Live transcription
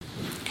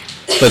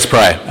Let's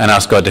pray and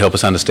ask God to help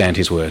us understand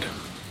his word.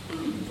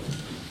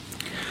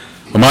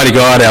 Almighty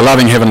God, our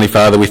loving Heavenly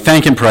Father, we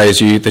thank and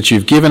praise you that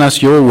you've given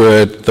us your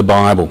word, the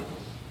Bible.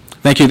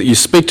 Thank you that you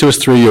speak to us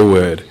through your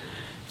word.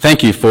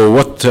 Thank you for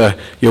what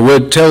your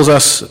word tells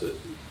us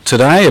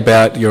today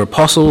about your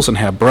apostles and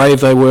how brave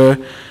they were.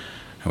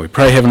 And we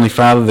pray, Heavenly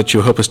Father, that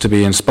you'll help us to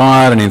be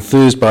inspired and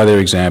enthused by their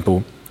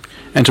example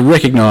and to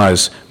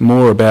recognise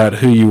more about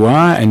who you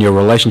are and your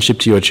relationship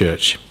to your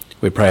church.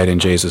 We pray it in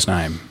Jesus'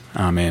 name.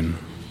 Amen.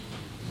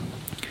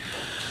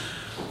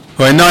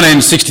 Well, in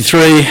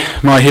 1963,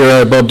 my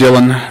hero Bob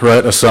Dylan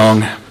wrote a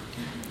song.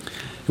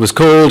 It was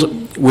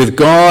called With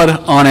God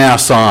on Our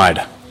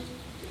Side.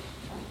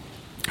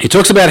 He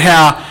talks about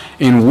how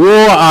in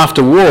war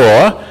after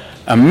war,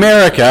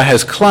 America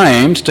has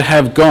claimed to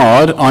have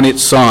God on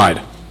its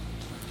side.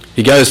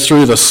 He goes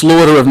through the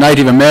slaughter of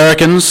Native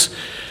Americans,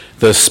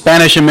 the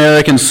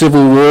Spanish-American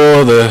Civil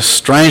War, the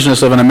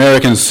strangeness of an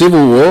American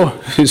Civil War,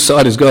 whose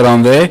side is God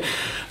on there,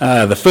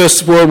 the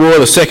First World War,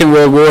 the Second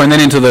World War, and then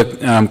into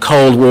the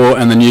Cold War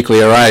and the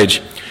nuclear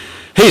age.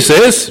 He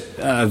says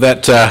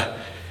that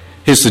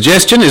his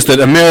suggestion is that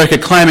America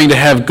claiming to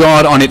have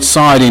God on its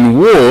side in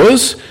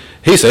wars,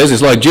 he says,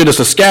 is like Judas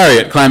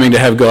Iscariot claiming to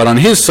have God on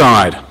his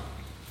side.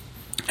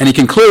 And he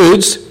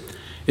concludes,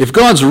 if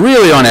God's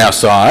really on our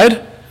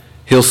side,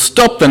 he'll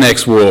stop the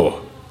next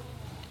war.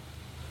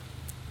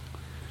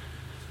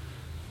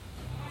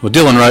 Well,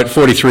 Dylan wrote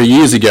 43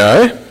 years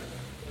ago,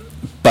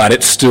 but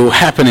it's still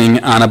happening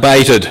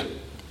unabated.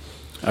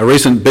 A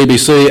recent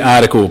BBC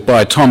article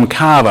by Tom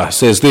Carver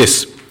says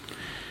this: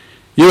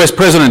 US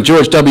President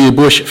George W.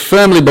 Bush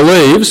firmly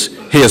believes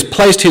he has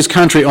placed his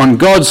country on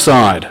God's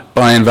side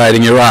by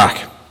invading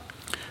Iraq.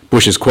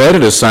 Bush is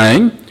quoted as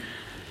saying,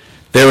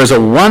 "There is a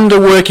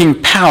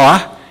wonder-working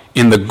power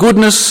in the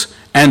goodness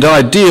and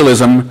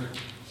idealism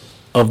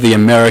of the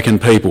American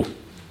people."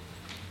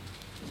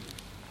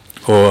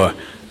 Or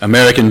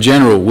American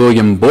General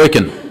William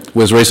Boykin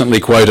was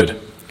recently quoted.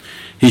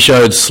 He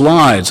showed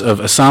slides of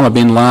Osama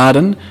bin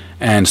Laden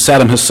and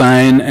Saddam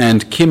Hussein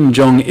and Kim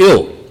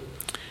Jong-il.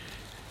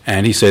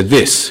 And he said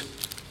this: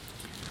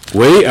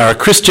 "We are a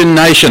Christian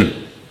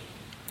nation.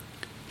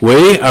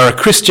 We are a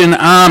Christian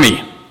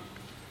army.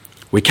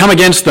 We come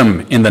against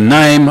them in the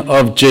name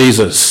of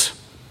Jesus."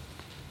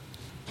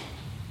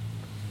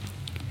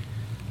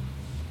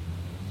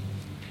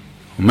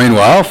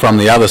 Meanwhile, from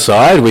the other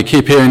side, we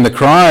keep hearing the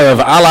cry of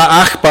Allah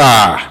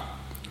Akbar,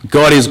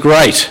 God is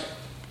great.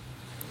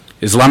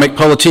 Islamic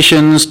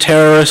politicians,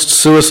 terrorists,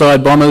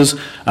 suicide bombers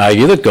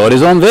argue that God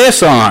is on their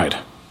side.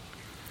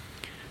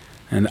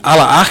 And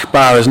Allah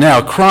Akbar is now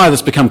a cry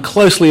that's become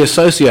closely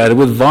associated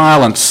with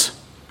violence.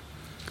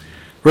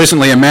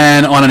 Recently, a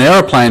man on an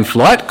aeroplane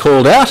flight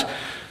called out,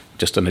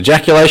 just an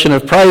ejaculation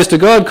of praise to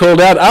God,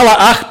 called out Allah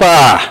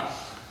Akbar.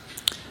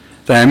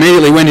 They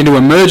immediately went into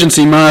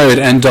emergency mode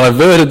and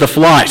diverted the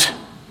flight.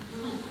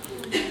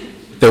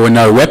 There were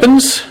no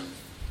weapons,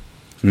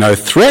 no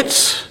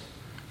threats,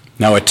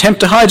 no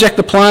attempt to hijack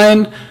the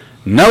plane,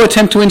 no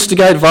attempt to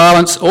instigate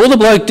violence. All the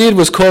bloke did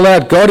was call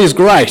out, God is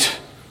great.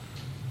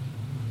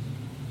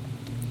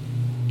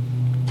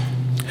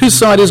 Whose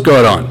side is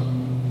God on?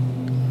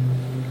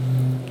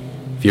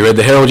 If you read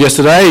the Herald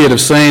yesterday, you'd have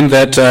seen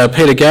that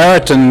Peter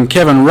Garrett and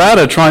Kevin Rudd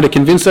are trying to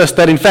convince us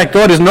that in fact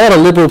God is not a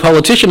Liberal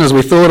politician as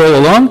we thought all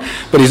along,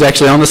 but he's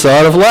actually on the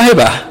side of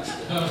Labor.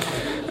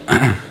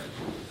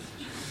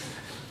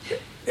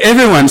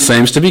 Everyone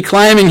seems to be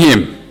claiming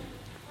him.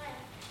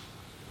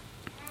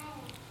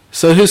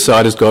 So whose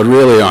side is God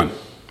really on?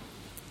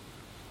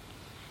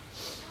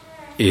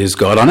 Is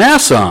God on our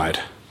side?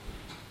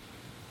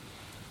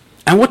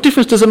 And what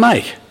difference does it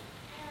make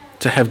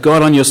to have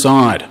God on your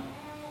side?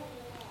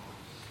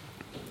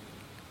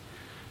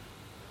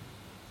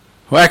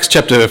 Well, Acts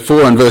chapter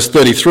 4 and verse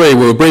 33,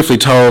 we were briefly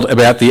told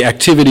about the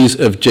activities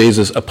of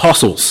Jesus'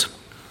 apostles.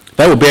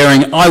 They were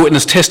bearing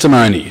eyewitness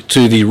testimony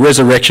to the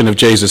resurrection of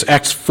Jesus.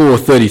 Acts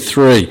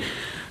 4:33,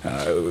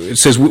 it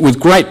says, with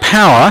great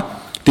power,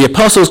 the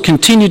apostles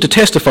continued to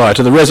testify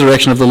to the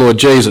resurrection of the Lord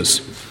Jesus.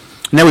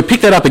 Now we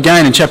pick that up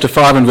again in chapter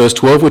 5 and verse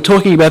 12. We're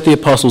talking about the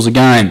apostles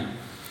again.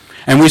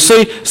 And we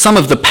see some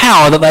of the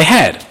power that they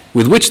had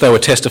with which they were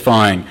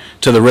testifying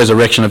to the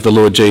resurrection of the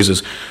Lord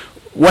Jesus.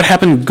 What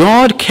happened?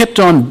 God kept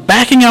on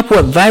backing up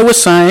what they were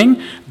saying.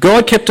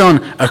 God kept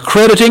on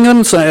accrediting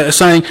them,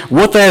 saying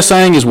what they are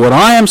saying is what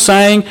I am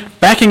saying,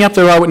 backing up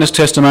their eyewitness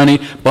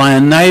testimony by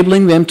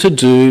enabling them to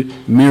do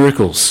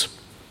miracles.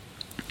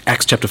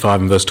 Acts chapter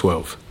 5 and verse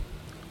 12.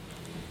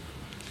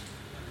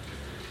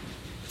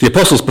 The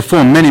apostles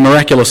performed many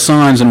miraculous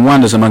signs and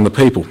wonders among the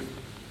people,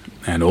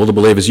 and all the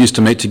believers used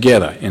to meet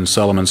together in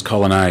Solomon's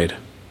colonnade.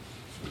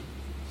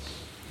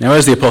 Now,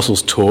 as the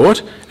apostles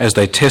taught, as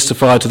they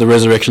testified to the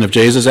resurrection of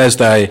Jesus, as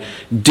they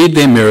did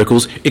their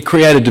miracles, it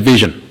created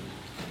division.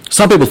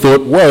 Some people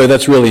thought, whoa,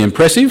 that's really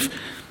impressive,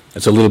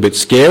 it's a little bit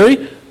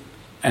scary,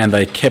 and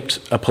they kept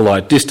a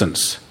polite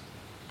distance.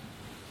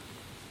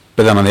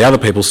 But then on the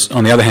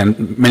other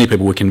hand, many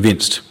people were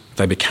convinced.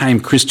 They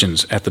became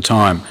Christians at the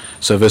time.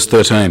 So verse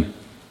 13.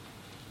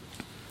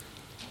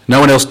 No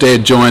one else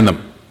dared join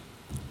them,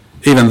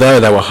 even though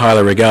they were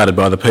highly regarded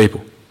by the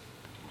people.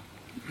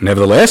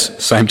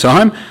 Nevertheless, same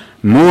time,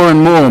 more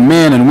and more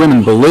men and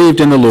women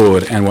believed in the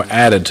Lord and were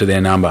added to their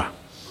number.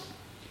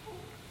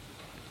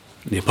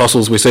 The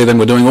apostles, we see then,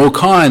 were doing all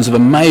kinds of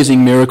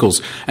amazing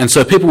miracles, and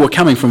so people were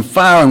coming from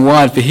far and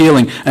wide for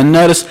healing, and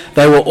notice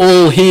they were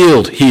all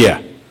healed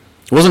here.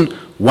 It wasn't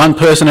one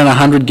person in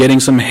 100 getting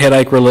some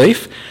headache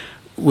relief.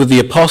 With the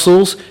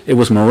apostles, it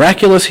was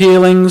miraculous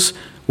healings,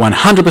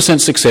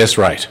 100% success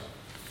rate.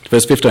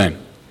 Verse 15.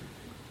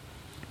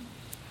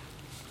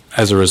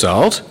 As a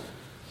result,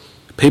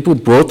 people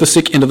brought the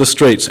sick into the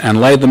streets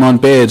and laid them on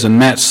beds and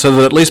mats so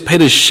that at least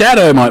Peter's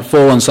shadow might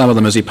fall on some of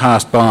them as he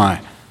passed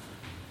by.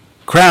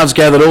 Crowds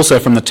gathered also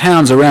from the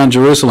towns around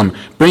Jerusalem,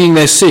 bringing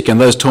their sick and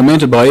those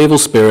tormented by evil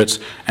spirits,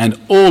 and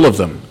all of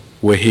them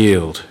were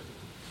healed.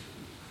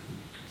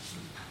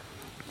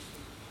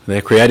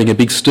 They're creating a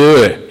big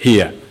stir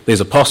here, these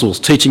apostles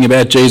teaching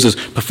about Jesus,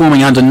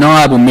 performing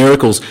undeniable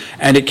miracles,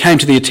 and it came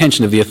to the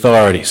attention of the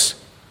authorities.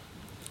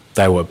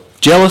 They were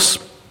jealous,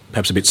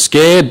 perhaps a bit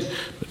scared,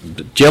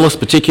 but jealous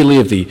particularly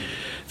of the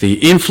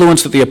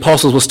influence that the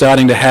apostles were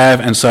starting to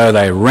have, and so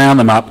they round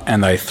them up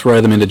and they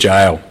throw them into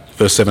jail.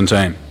 Verse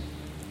 17.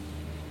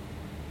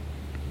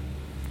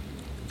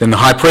 Then the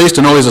high priest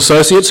and all his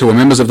associates, who were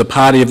members of the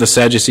party of the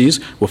Sadducees,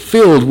 were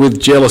filled with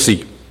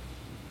jealousy.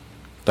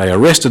 They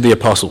arrested the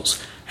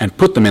apostles and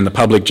put them in the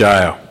public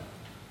jail.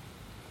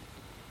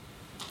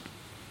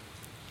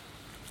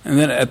 And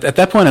then at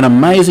that point, an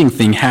amazing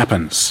thing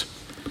happens.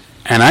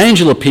 An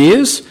angel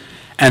appears,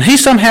 and he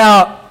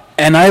somehow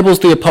enables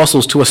the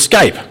apostles to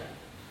escape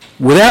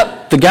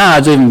without the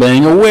guards even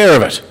being aware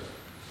of it.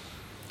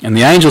 And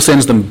the angel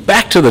sends them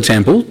back to the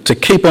temple to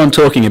keep on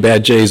talking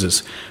about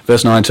Jesus.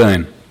 Verse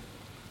 19.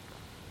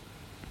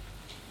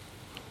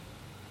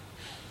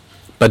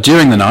 But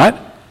during the night,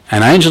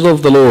 an angel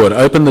of the Lord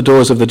opened the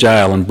doors of the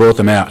jail and brought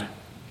them out.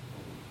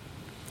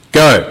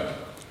 Go,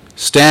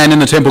 stand in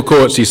the temple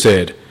courts, he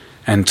said,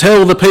 and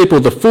tell the people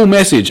the full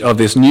message of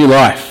this new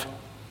life.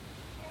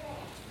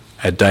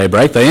 At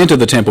daybreak, they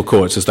entered the temple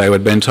courts as they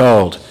had been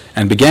told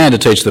and began to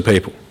teach the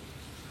people.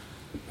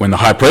 When the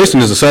high priest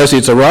and his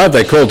associates arrived,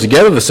 they called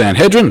together the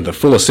Sanhedrin, the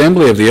full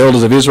assembly of the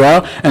elders of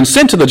Israel, and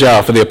sent to the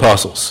jail for the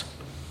apostles.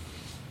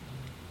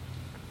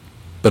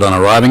 But on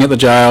arriving at the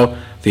jail,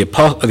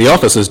 the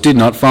officers did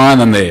not find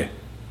them there.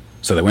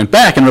 So they went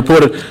back and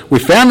reported, "We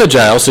found the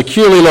jail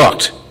securely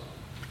locked,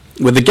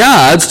 with the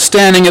guards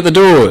standing at the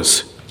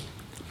doors.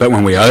 But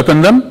when we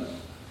opened them,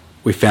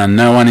 we found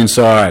no one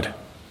inside."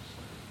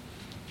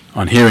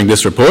 On hearing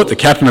this report, the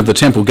captain of the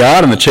temple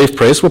guard and the chief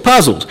priests were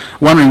puzzled,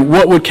 wondering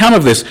what would come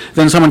of this.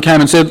 Then someone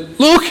came and said,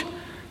 "Look,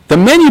 the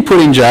men you put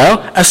in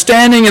jail are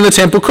standing in the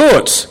temple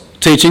courts,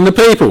 teaching the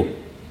people."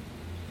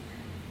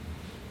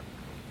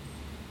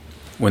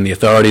 When the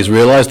authorities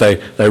realise, they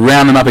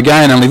round them up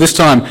again, only this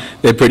time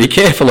they're pretty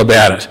careful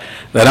about it.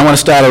 They don't want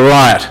to start a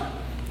riot.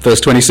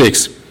 Verse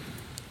 26.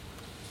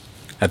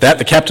 At that,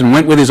 the captain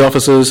went with his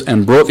officers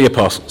and brought the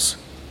apostles.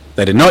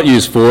 They did not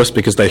use force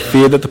because they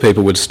feared that the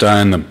people would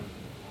stone them.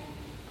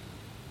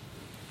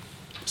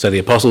 So the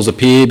apostles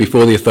appear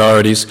before the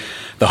authorities.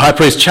 The high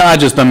priest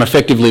charges them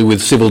effectively with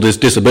civil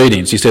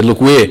disobedience. He said, "Look,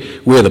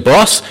 we're the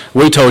boss.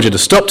 We told you to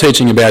stop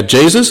teaching about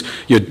Jesus.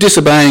 You're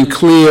disobeying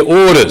clear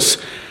orders."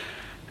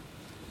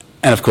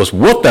 And of course,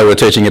 what they were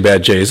teaching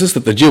about Jesus,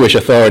 that the Jewish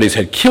authorities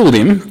had killed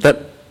him,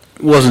 that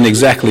wasn't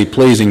exactly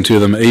pleasing to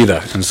them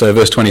either. And so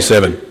verse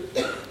 27.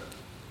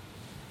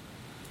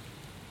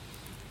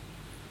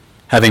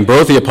 Having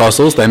brought the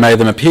apostles, they made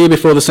them appear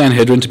before the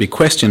Sanhedrin to be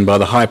questioned by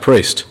the high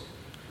priest.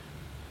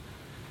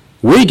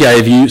 "We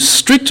gave you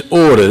strict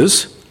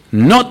orders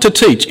not to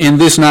teach in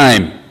this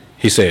name,"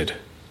 he said.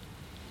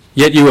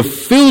 "Yet you have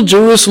filled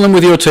Jerusalem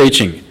with your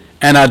teaching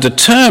and are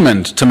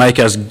determined to make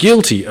us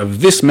guilty of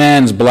this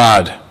man's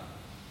blood."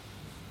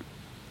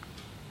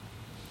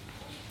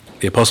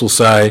 The apostles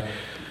say,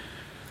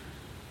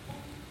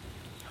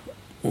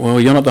 "Well,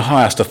 you're not the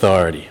highest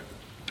authority.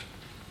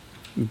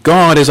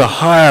 God is a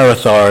higher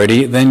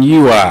authority than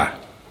you are.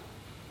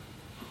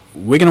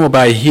 We're going to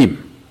obey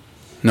him,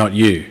 not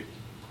you."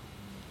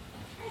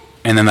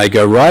 And then they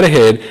go right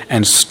ahead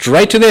and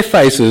straight to their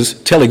faces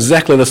tell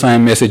exactly the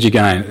same message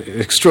again.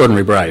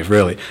 Extraordinarily brave,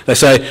 really. They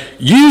say,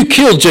 "You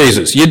killed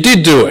Jesus. You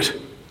did do it.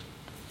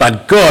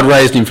 But God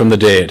raised him from the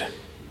dead.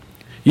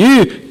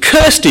 You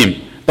cursed him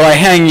by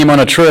hanging him on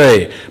a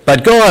tree.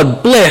 But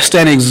God blessed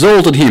and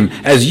exalted him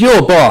as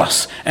your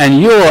boss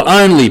and your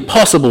only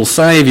possible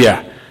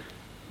saviour."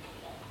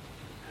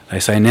 They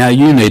say, now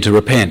you need to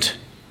repent.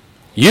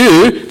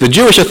 You, the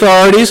Jewish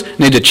authorities,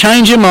 need to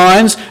change your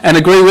minds and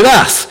agree with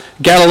us,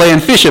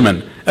 Galilean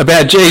fishermen,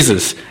 about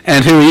Jesus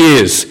and who he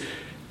is.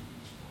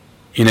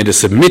 You need to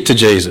submit to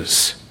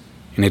Jesus.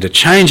 You need to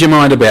change your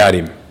mind about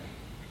him.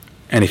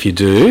 And if you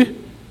do,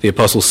 the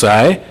apostles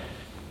say,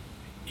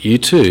 you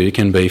too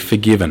can be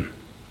forgiven.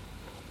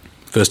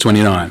 Verse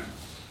 29.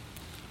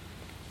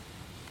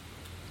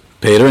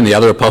 Peter and the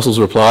other apostles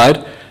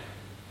replied,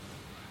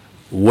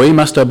 "We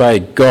must obey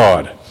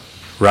God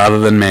rather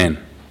than men.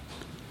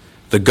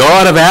 the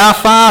God of our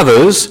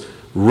fathers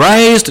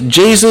raised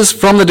Jesus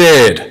from the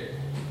dead,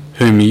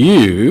 whom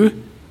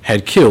you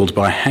had killed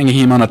by hanging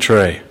him on a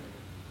tree.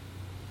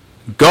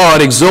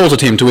 God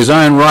exalted him to his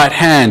own right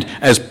hand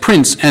as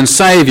Prince and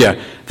Saviour,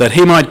 that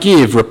he might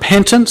give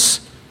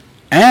repentance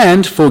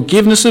and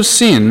forgiveness of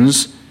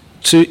sins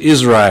to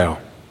Israel.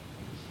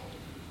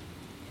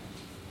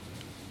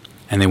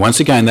 And then once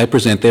again they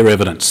present their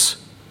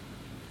evidence.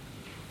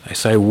 They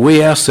say,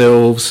 we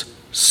ourselves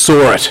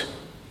saw it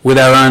with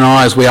our own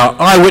eyes. We are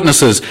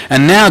eyewitnesses.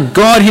 And now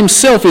God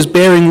himself is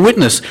bearing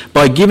witness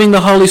by giving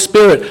the Holy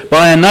Spirit,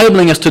 by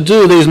enabling us to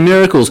do these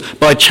miracles,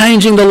 by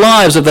changing the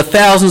lives of the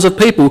thousands of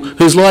people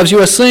whose lives you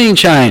are seeing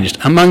changed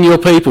among your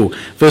people.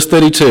 Verse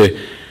 32,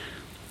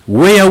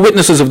 we are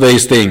witnesses of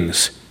these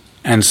things,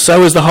 and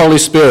so is the Holy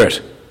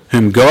Spirit,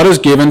 whom God has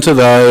given to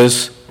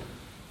those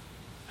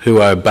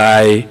who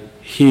obey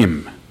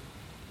him.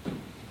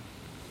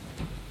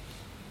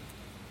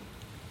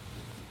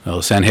 Well,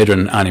 the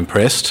Sanhedrin aren't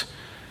impressed.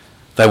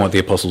 They want the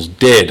apostles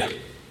dead.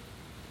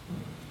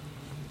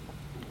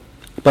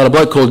 But a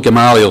bloke called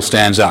Gamaliel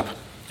stands up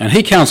and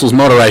he counsels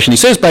moderation. He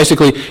says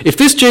basically, if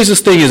this Jesus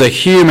thing is a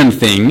human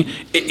thing,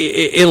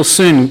 it'll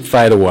soon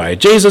fade away.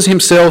 Jesus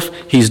himself,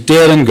 he's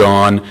dead and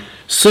gone.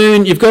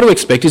 Soon you've got to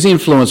expect his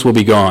influence will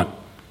be gone.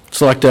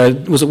 It's like,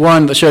 was it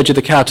Warren that showed you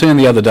the cartoon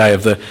the other day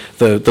of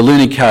the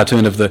loony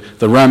cartoon of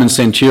the Roman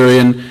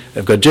centurion?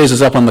 They've got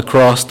Jesus up on the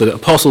cross, the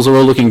apostles are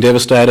all looking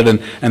devastated,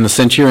 and the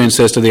centurion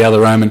says to the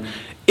other Roman,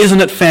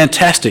 isn't it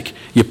fantastic?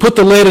 You put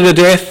the leader to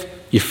death,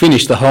 you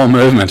finish the whole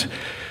movement.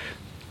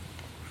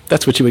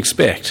 That's what you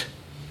expect.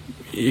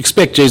 You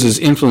expect Jesus'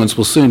 influence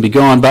will soon be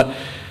gone, but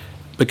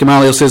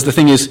Gamaliel says the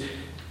thing is,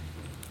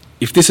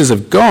 if this is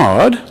of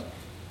God,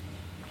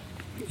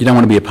 you don't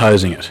want to be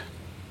opposing it.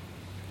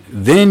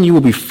 Then you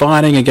will be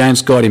fighting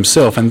against God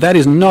himself, and that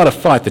is not a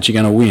fight that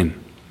you're going to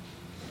win.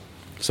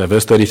 So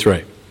verse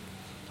 33.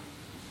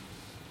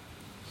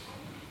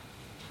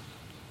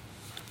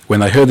 When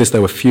they heard this, they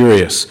were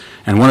furious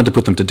and wanted to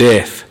put them to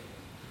death.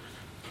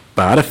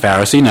 But a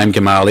Pharisee named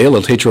Gamaliel,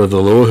 a teacher of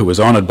the law who was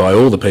honoured by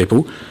all the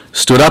people,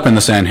 stood up in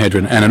the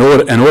Sanhedrin and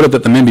ordered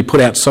that the men be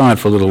put outside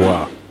for a little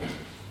while.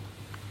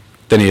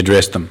 Then he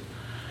addressed them.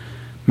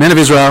 Men of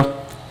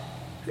Israel,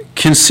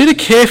 consider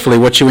carefully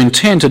what you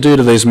intend to do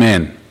to these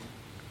men.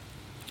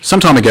 Some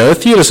time ago,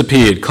 Theudas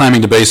appeared,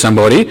 claiming to be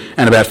somebody,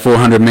 and about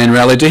 400 men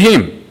rallied to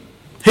him.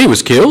 He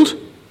was killed,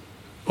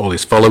 all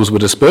his followers were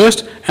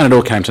dispersed, and it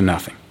all came to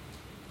nothing.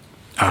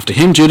 After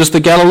him, Judas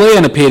the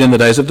Galilean appeared in the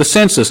days of the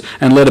census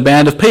and led a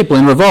band of people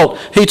in revolt.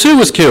 He too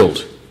was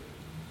killed,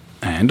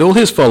 and all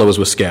his followers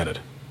were scattered.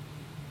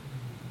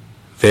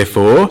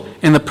 Therefore,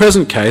 in the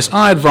present case,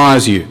 I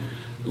advise you,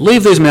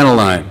 leave these men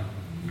alone.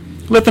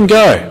 Let them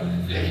go.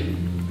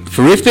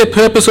 For if their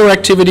purpose or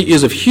activity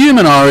is of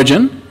human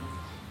origin,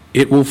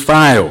 it will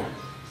fail.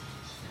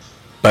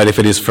 But if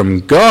it is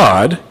from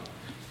God,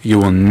 you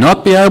will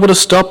not be able to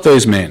stop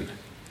these men.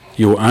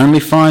 You will only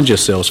find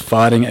yourselves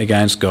fighting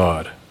against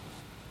God.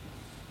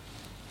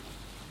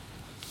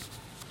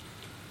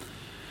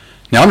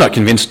 Now, I'm not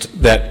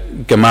convinced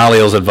that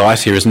Gamaliel's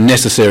advice here is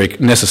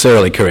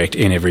necessarily correct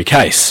in every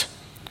case.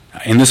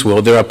 In this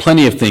world, there are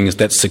plenty of things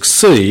that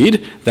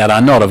succeed that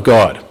are not of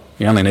God.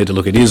 You only need to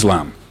look at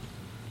Islam.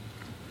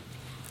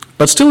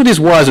 But still, it is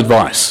wise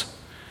advice.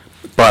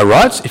 By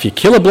rights, if you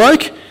kill a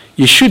bloke,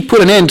 you should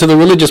put an end to the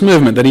religious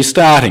movement that he's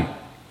starting.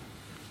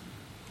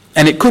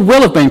 And it could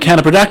well have been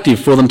counterproductive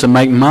for them to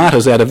make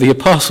martyrs out of the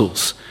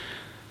apostles.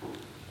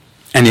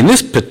 And in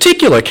this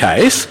particular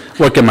case,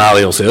 what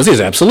Gamaliel says is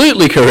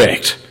absolutely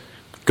correct.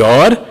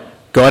 God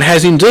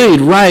has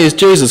indeed raised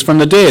Jesus from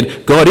the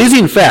dead. God is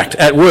in fact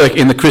at work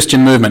in the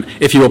Christian movement.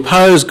 If you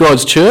oppose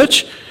God's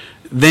church,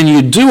 then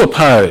you do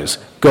oppose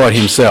God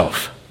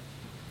himself.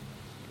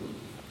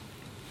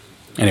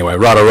 Anyway,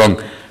 right or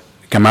wrong,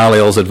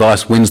 Gamaliel's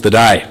advice wins the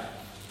day.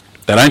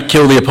 They don't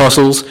kill the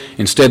apostles.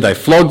 Instead, they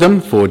flog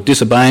them for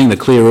disobeying the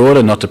clear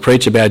order not to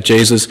preach about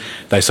Jesus.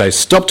 They say,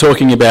 stop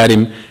talking about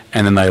him,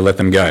 and then they let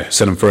them go,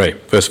 set them free.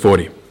 Verse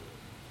 40.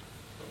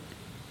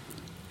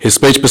 His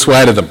speech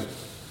persuaded them.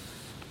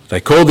 They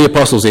called the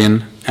apostles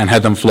in and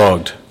had them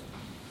flogged.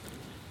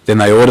 Then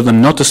they ordered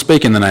them not to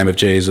speak in the name of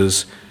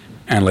Jesus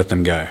and let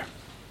them go.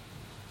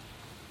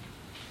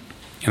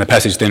 And the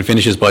passage then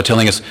finishes by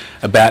telling us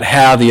about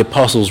how the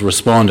apostles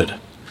responded.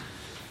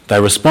 They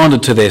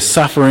responded to their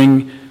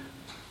suffering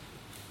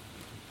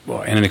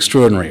in an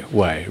extraordinary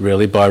way,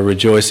 really, by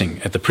rejoicing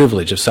at the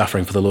privilege of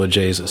suffering for the Lord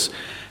Jesus.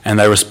 And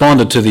they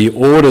responded to the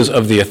orders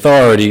of the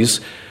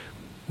authorities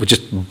with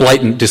just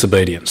blatant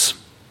disobedience.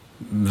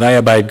 They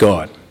obeyed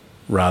God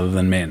rather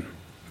than men.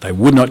 They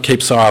would not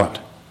keep silent,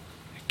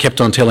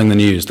 kept on telling the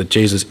news that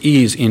Jesus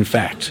is, in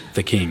fact,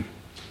 the King.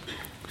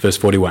 Verse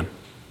 41.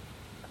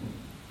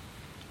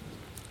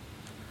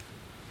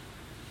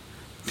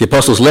 The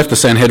apostles left the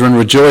Sanhedrin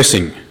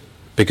rejoicing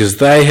because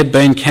they had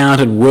been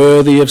counted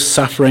worthy of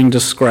suffering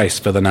disgrace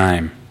for the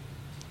name.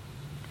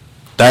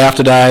 Day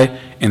after day,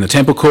 in the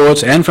temple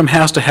courts and from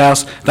house to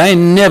house, they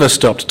never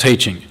stopped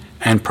teaching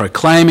and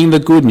proclaiming the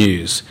good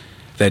news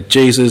that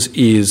Jesus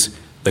is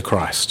the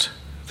Christ,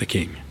 the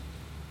King.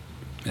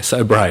 They're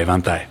so brave,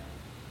 aren't they?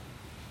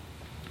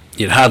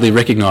 You'd hardly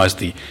recognise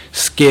the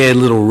scared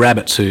little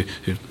rabbits who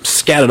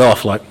scattered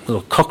off like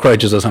little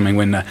cockroaches or something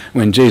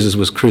when Jesus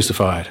was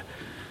crucified.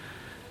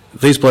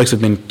 These blokes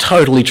have been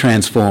totally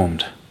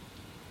transformed.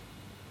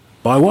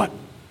 By what?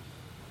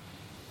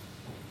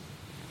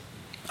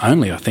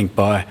 Only, I think,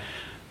 by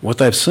what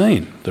they've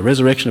seen, the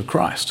resurrection of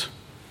Christ,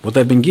 what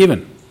they've been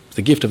given,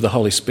 the gift of the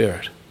Holy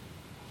Spirit.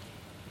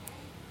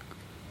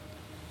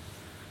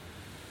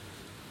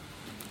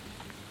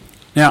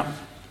 Now,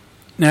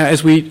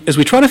 as we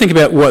try to think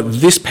about what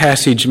this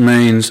passage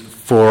means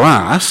for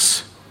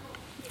us,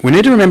 we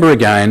need to remember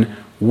again,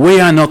 we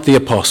are not the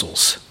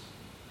apostles.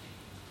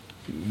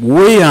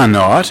 We are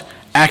not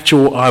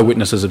actual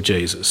eyewitnesses of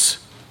Jesus.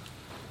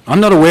 I'm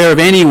not aware of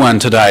anyone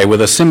today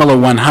with a similar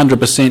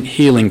 100%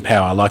 healing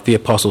power like the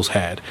apostles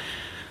had.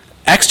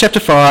 Acts chapter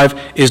 5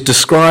 is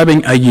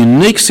describing a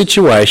unique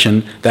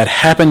situation that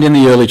happened in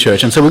the early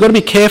church. And so we've got to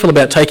be careful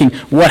about taking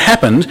what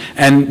happened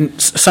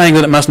and saying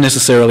that it must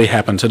necessarily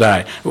happen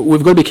today.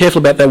 We've got to be careful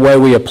about the way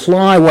we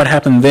apply what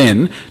happened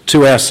then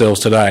to ourselves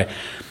today.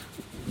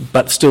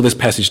 But still, this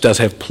passage does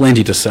have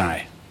plenty to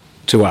say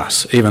to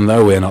us, even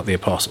though we're not the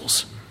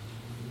apostles.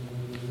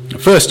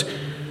 First,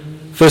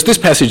 this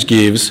passage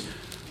gives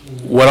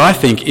what I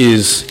think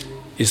is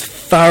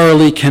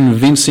thoroughly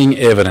convincing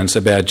evidence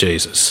about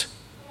Jesus.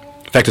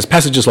 In fact, it's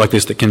passages like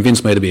this that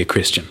convince me to be a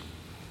Christian.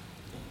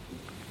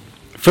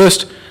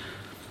 First,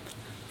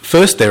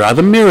 there are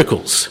the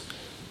miracles.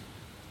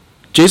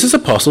 Jesus'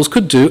 apostles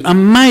could do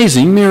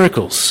amazing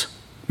miracles.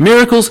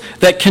 Miracles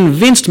that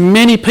convinced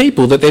many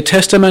people that their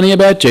testimony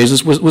about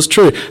Jesus was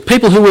true.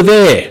 People who were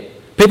there.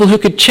 People who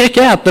could check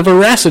out the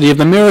veracity of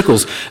the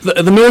miracles.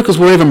 The miracles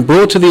were even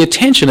brought to the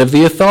attention of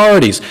the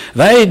authorities.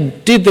 They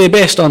did their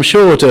best, I'm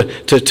sure,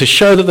 to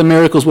show that the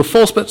miracles were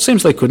false, but it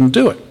seems they couldn't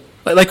do it.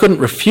 They couldn't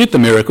refute the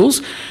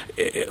miracles.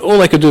 All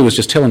they could do was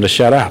just tell them to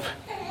shut up.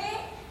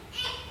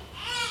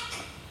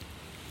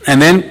 And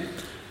then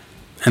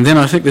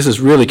I think this is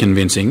really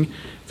convincing,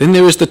 then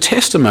there is the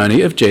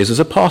testimony of Jesus'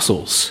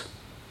 apostles.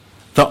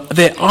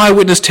 Their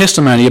eyewitness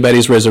testimony about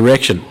his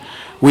resurrection.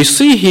 We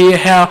see here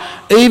how,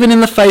 even in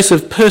the face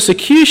of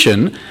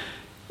persecution,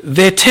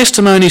 their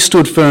testimony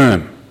stood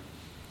firm.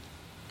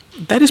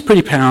 That is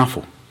pretty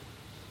powerful.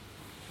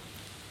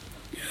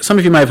 Some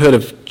of you may have heard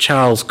of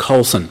Charles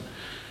Colson.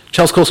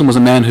 Charles Colson was a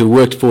man who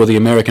worked for the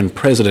American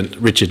President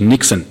Richard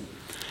Nixon.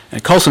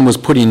 And Colson was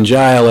put in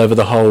jail over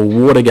the whole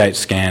Watergate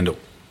scandal.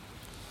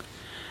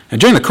 And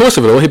during the course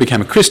of it all, he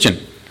became a Christian.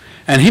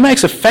 And he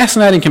makes a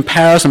fascinating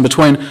comparison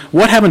between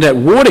what happened at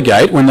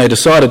Watergate when they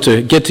decided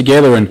to get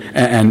together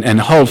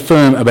and hold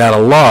firm about a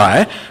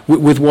lie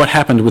with what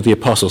happened with the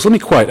apostles. Let me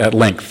quote at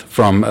length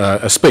from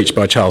a speech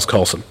by Charles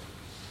Colson.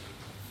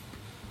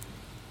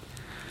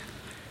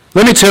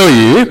 Let me tell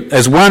you,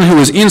 as one who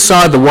was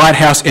inside the White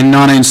House in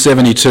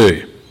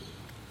 1972,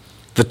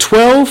 the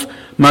 12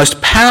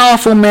 most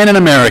powerful men in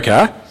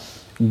America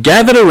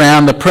gathered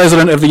around the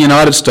President of the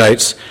United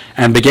States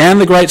and began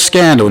the great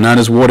scandal known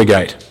as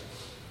Watergate.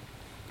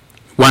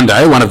 One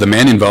day, one of the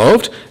men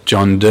involved,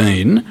 John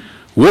Dean,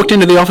 walked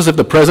into the office of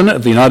the President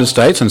of the United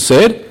States and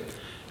said,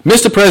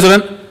 "Mr.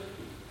 President,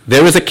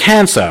 there is a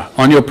cancer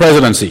on your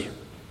presidency."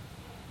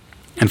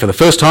 And for the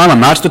first time on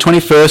March the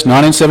 21st,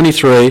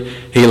 1973,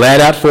 he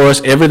laid out for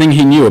us everything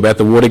he knew about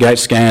the Watergate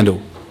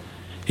scandal.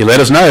 He let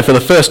us know for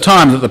the first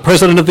time that the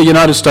President of the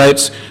United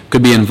States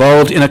could be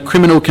involved in a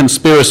criminal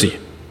conspiracy.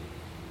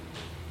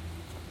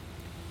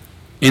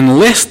 In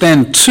less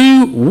than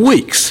 2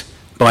 weeks,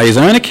 by his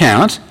own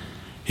account,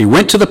 he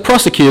went to the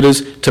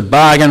prosecutors to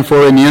bargain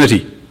for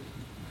immunity.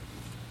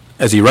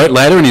 As he wrote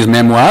later in his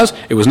memoirs,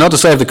 it was not to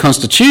save the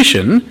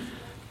Constitution,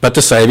 but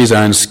to save his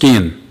own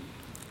skin.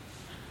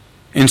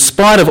 In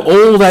spite of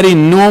all that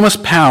enormous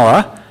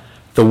power,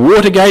 the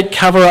Watergate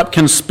cover-up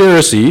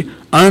conspiracy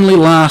only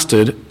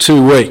lasted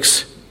 2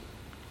 weeks.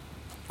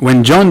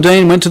 When John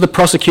Dean went to the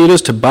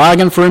prosecutors to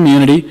bargain for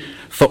immunity,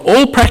 for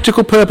all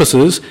practical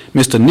purposes,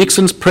 Mr.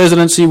 Nixon's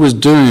presidency was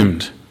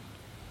doomed.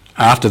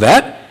 After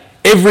that,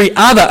 every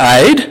other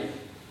aide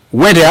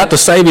went out to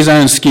save his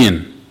own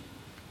skin.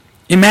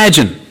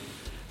 Imagine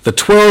the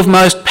 12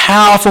 most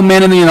powerful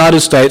men in the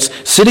United States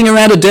sitting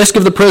around a desk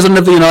of the President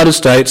of the United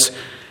States,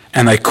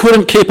 and they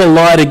couldn't keep a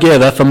lie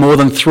together for more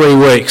than 3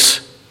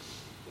 weeks.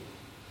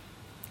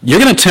 You're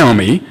going to tell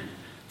me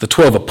the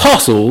 12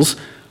 apostles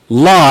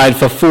lied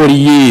for 40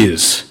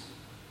 years.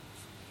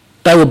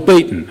 They were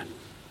beaten,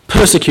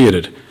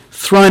 persecuted,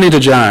 thrown into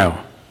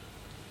jail.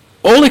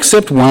 All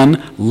except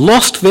one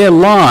lost their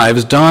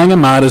lives dying a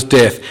martyr's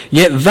death,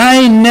 yet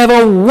they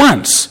never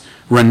once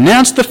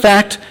renounced the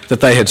fact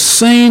that they had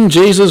seen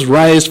Jesus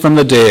raised from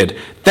the dead.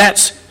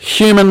 That's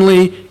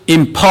humanly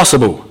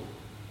impossible.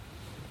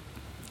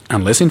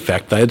 Unless, in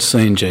fact, they had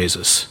seen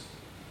Jesus.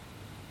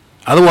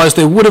 Otherwise,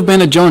 there would have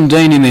been a John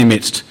Dean in their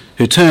midst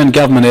who turned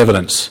government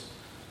evidence.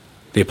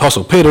 The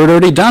Apostle Peter had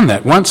already done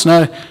that once,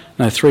 no,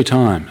 3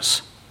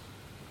 times.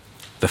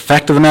 The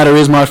fact of the matter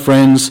is, my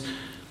friends,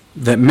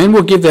 that men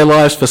will give their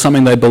lives for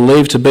something they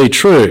believe to be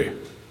true,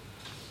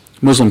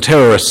 Muslim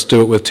terrorists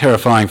do it with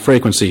terrifying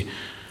frequency.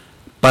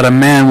 But a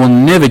man will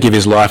never give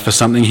his life for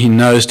something he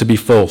knows to be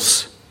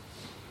false.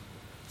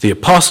 The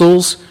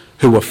apostles,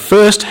 who were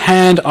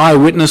first-hand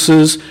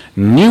eyewitnesses,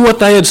 knew what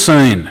they had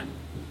seen,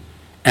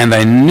 and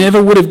they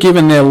never would have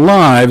given their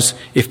lives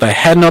if they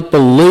had not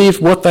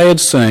believed what they had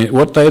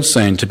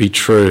seen to be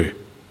true.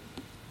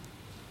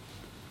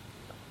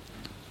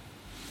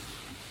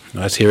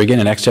 Well, that's here again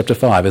in Acts chapter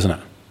 5, isn't it?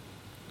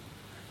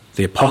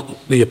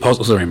 The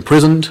apostles are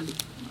imprisoned,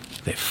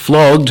 they're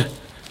flogged,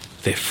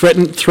 they're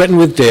threatened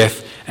with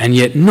death, and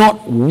yet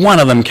not one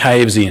of them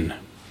caves in.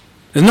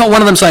 There's not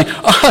one of them saying,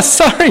 "Oh,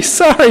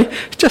 sorry,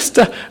 just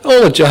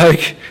all a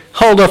joke.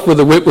 Hold off with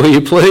the whip, will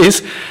you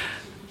please?"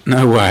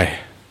 No way.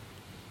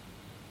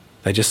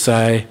 They just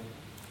say,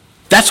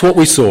 "That's what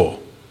we saw.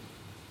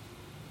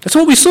 That's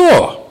what we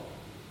saw.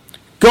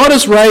 God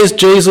has raised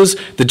Jesus,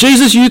 the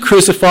Jesus you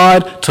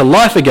crucified, to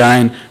life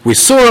again. We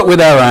saw it with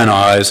our own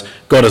eyes.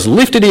 God has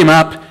lifted him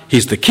up.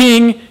 He's the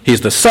King.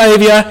 He's the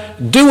Saviour.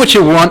 Do what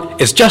you want.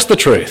 It's just the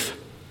truth."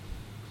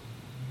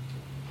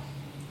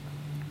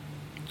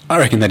 I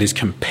reckon that is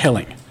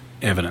compelling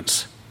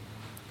evidence.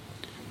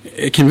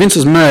 It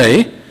convinces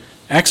me,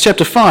 Acts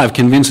chapter 5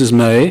 convinces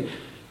me,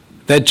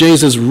 that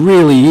Jesus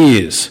really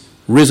is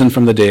risen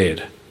from the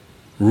dead,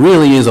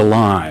 really is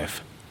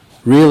alive,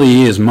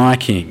 really is my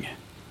King,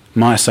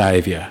 my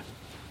Saviour,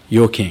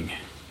 your King,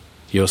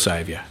 your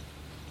Saviour,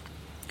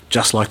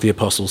 just like the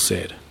apostles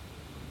said.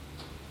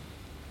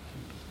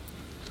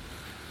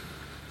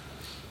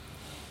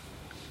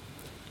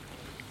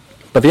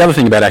 But the other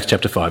thing about Acts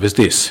chapter 5 is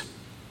this.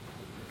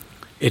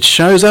 It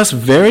shows us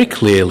very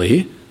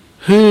clearly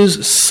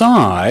whose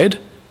side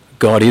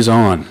God is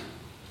on.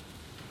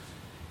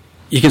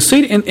 You can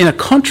see it in a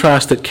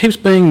contrast that keeps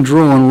being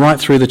drawn right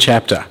through the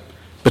chapter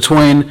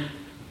between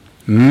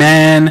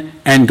man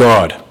and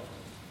God.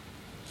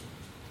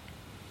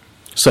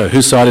 So,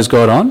 whose side is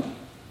God on?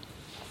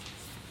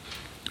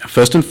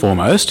 First and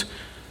foremost,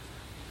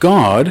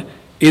 God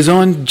is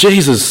on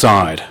Jesus'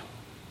 side.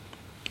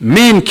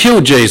 Men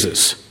killed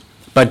Jesus,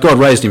 but God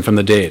raised him from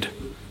the dead.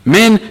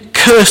 Men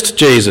cursed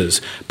Jesus,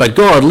 but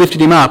God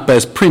lifted him up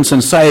as Prince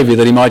and Saviour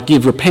that he might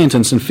give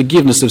repentance and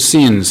forgiveness of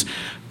sins.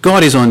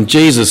 God is on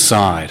Jesus'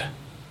 side.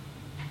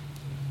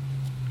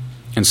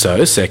 And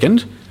so,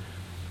 second,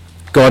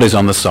 God is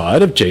on the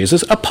side of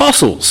Jesus'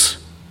 apostles,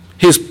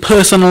 his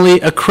personally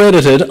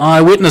accredited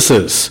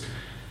eyewitnesses.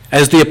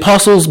 As the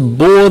apostles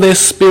bore their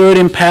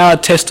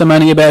spirit-empowered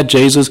testimony about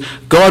Jesus,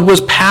 God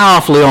was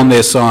powerfully on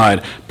their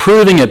side,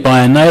 proving it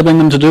by enabling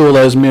them to do all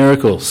those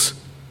miracles.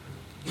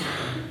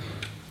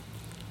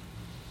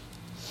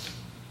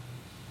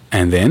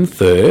 And then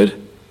third,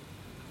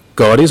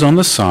 God is on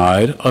the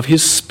side of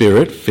his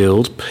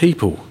Spirit-filled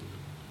people.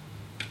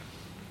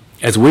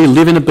 As we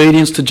live in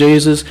obedience to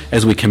Jesus,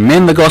 as we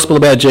commend the gospel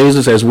about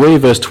Jesus, as we,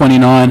 verse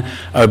 29,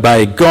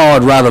 obey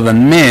God rather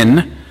than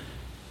men,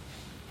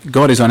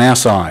 God is on our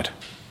side.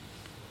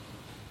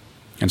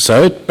 And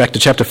so, back to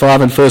chapter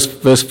 5 and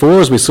verse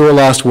 4, as we saw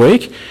last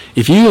week,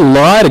 if you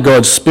lie to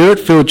God's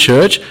Spirit-filled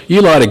church,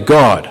 you lie to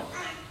God,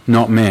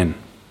 not men.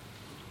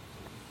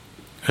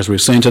 As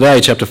we've seen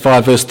today, chapter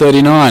 5, verse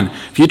 39,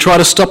 if you try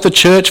to stop the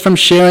church from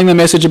sharing the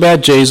message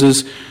about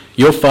Jesus,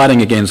 you're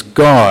fighting against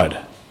God,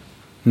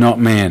 not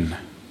men.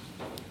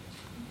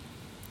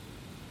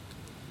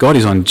 God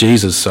is on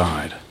Jesus'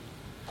 side.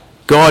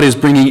 God is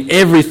bringing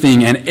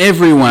everything and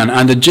everyone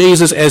under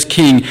Jesus as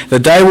King. The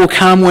day will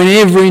come when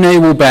every knee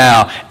will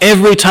bow,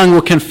 every tongue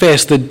will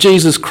confess that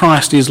Jesus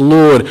Christ is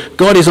Lord.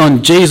 God is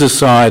on Jesus'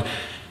 side.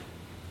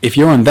 If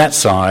you're on that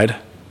side,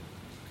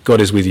 God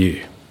is with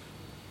you.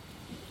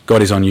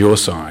 God is on your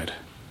side.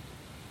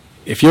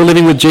 If you're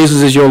living with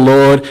Jesus as your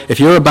Lord, if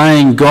you're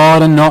obeying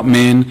God and not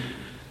men,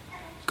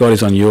 God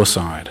is on your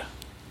side.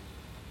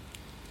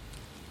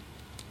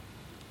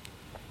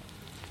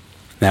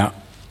 Now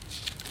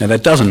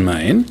that doesn't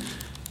mean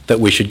that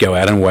we should go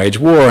out and wage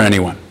war on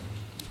anyone.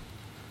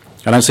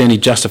 I don't see any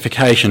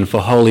justification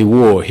for holy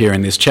war here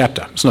in this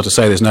chapter. It's not to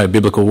say there's no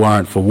biblical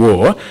warrant for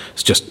war,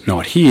 it's just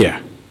not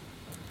here.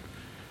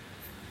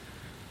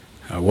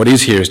 What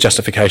is here is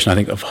justification, I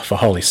think, for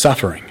holy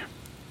suffering.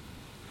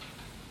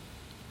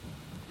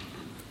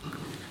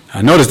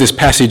 Nor does this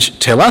passage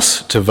tell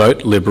us to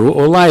vote Liberal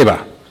or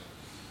Labor.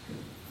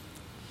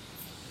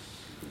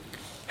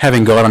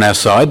 Having God on our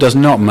side does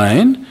not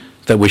mean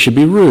that we should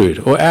be rude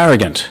or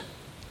arrogant.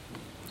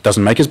 It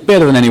doesn't make us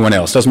better than anyone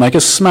else, doesn't make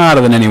us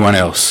smarter than anyone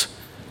else.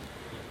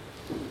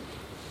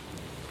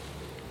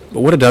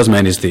 But what it does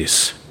mean is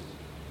this.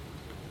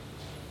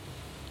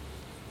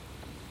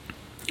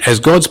 As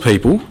God's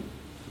people,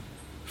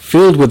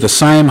 filled with the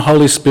same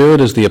Holy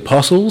Spirit as the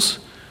apostles,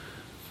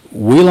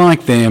 we,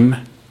 like them,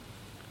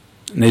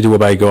 need to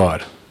obey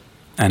God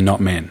and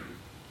not men.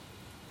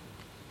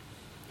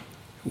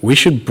 We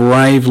should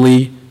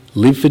bravely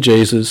live for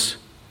Jesus,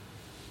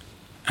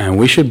 and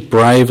we should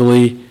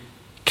bravely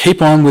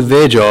keep on with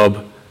their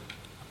job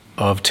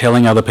of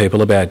telling other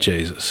people about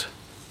Jesus.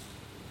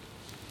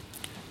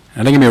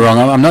 And don't get me wrong,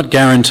 I'm not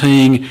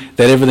guaranteeing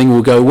that everything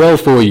will go well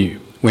for you.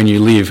 when you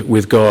live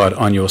with God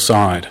on your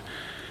side.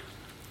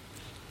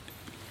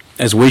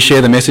 As we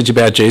share the message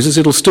about Jesus,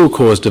 it'll still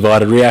cause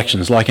divided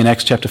reactions, like in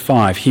Acts chapter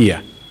 5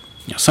 here.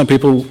 Some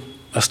people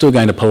are still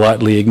going to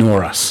politely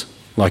ignore us,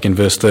 like in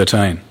verse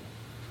 13.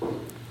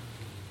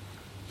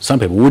 Some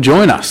people will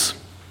join us,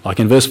 like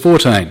in verse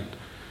 14.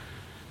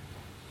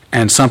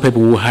 And some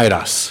people will hate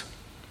us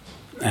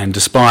and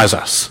despise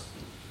us,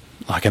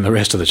 like in the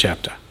rest of the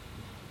chapter.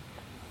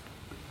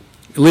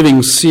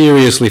 Living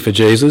seriously for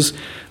Jesus,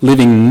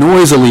 living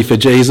noisily for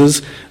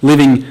Jesus,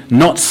 living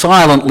not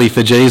silently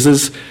for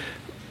Jesus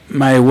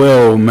may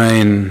well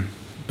mean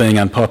being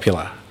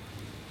unpopular,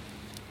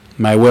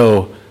 may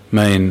well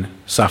mean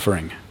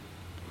suffering.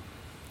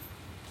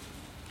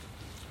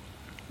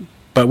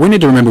 But we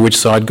need to remember which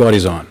side God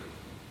is on.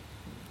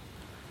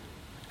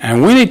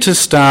 And we need to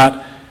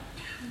start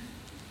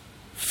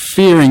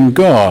fearing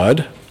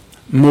God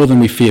more than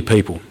we fear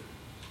people.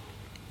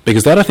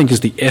 Because that, I think,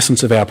 is the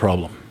essence of our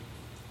problem.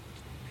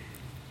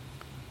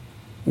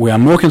 We are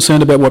more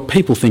concerned about what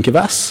people think of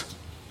us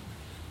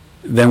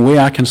than we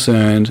are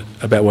concerned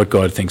about what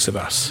God thinks of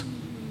us.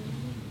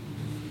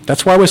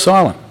 That's why we're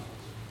silent.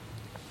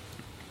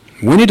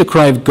 We need to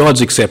crave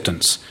God's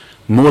acceptance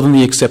more than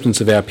the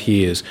acceptance of our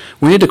peers.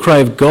 We need to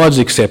crave God's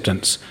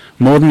acceptance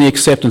more than the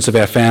acceptance of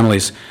our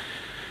families.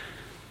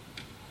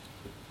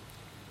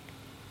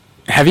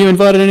 Have you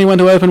invited anyone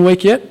to Open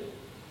Week yet?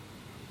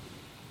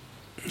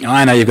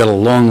 I know you've got a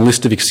long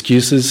list of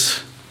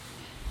excuses.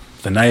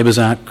 The neighbours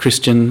aren't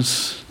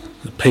Christians.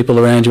 The people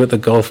around you at the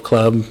golf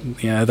club,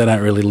 they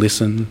don't really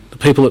listen. The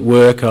people at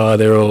work,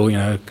 they're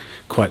all,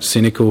 quite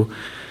cynical.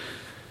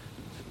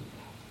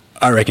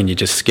 I reckon you're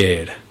just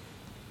scared.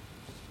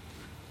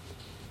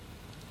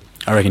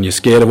 I reckon you're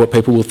scared of what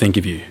people will think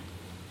of you.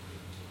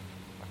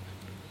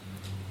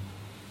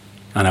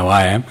 I know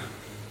I am.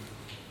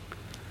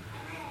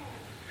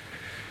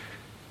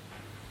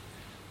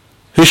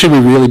 Who should we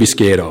really be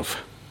scared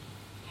of?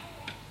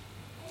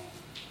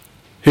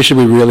 Who should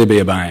we really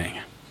be obeying?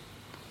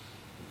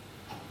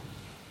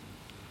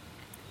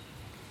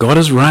 God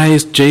has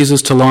raised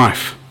Jesus to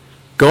life.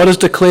 God has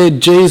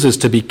declared Jesus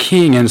to be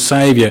King and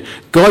Saviour.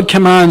 God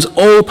commands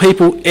all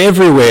people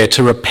everywhere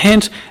to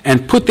repent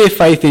and put their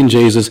faith in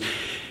Jesus.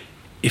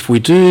 If we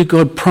do,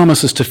 God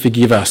promises to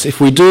forgive us.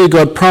 If we do,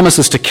 God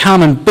promises to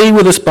come and be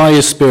with us by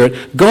His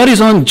Spirit. God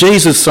is on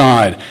Jesus'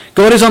 side.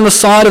 God is on the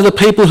side of the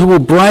people who will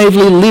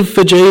bravely live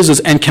for Jesus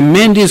and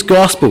commend His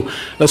gospel.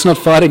 Let's not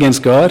fight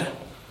against God.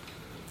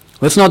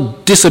 Let's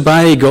not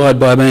disobey God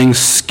by being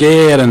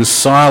scared and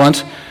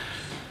silent.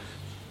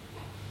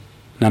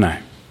 No.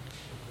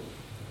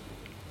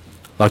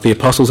 Like the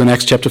apostles in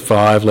Acts chapter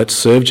 5, let's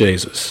serve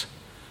Jesus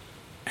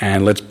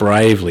and let's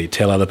bravely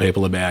tell other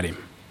people about Him.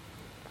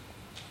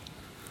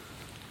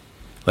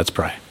 Let's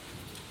pray.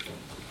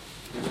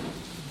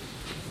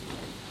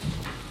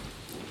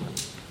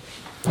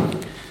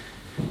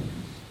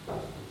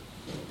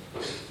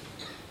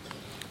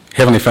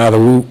 Heavenly Father,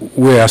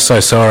 we are so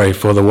sorry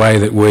for the way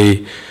that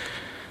we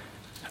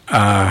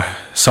are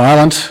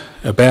silent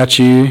about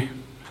You,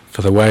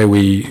 for the way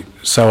we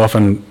so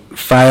often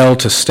fail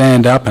to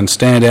stand up and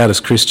stand out as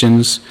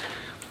Christians.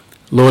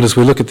 Lord, as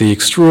we look at the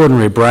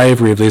extraordinary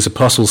bravery of these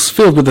apostles,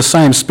 filled with the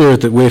same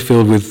Spirit that we're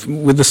filled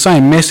with the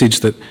same message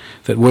that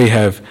we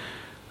have,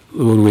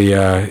 Lord, we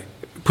are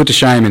put to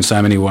shame in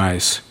so many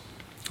ways.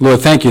 Lord,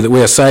 thank You that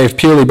we are saved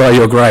purely by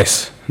Your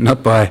grace,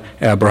 not by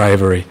our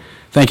bravery.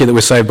 Thank You that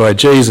we're saved by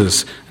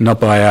Jesus, not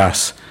by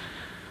us.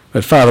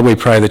 But Father, we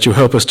pray that You'll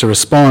help us to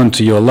respond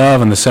to Your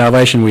love and the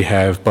salvation we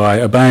have by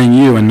obeying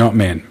You and not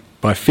men,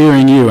 by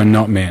fearing You and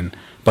not men,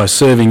 by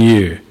serving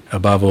You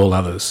above all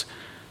others.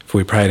 For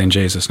we pray it in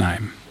Jesus'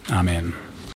 name. Amen.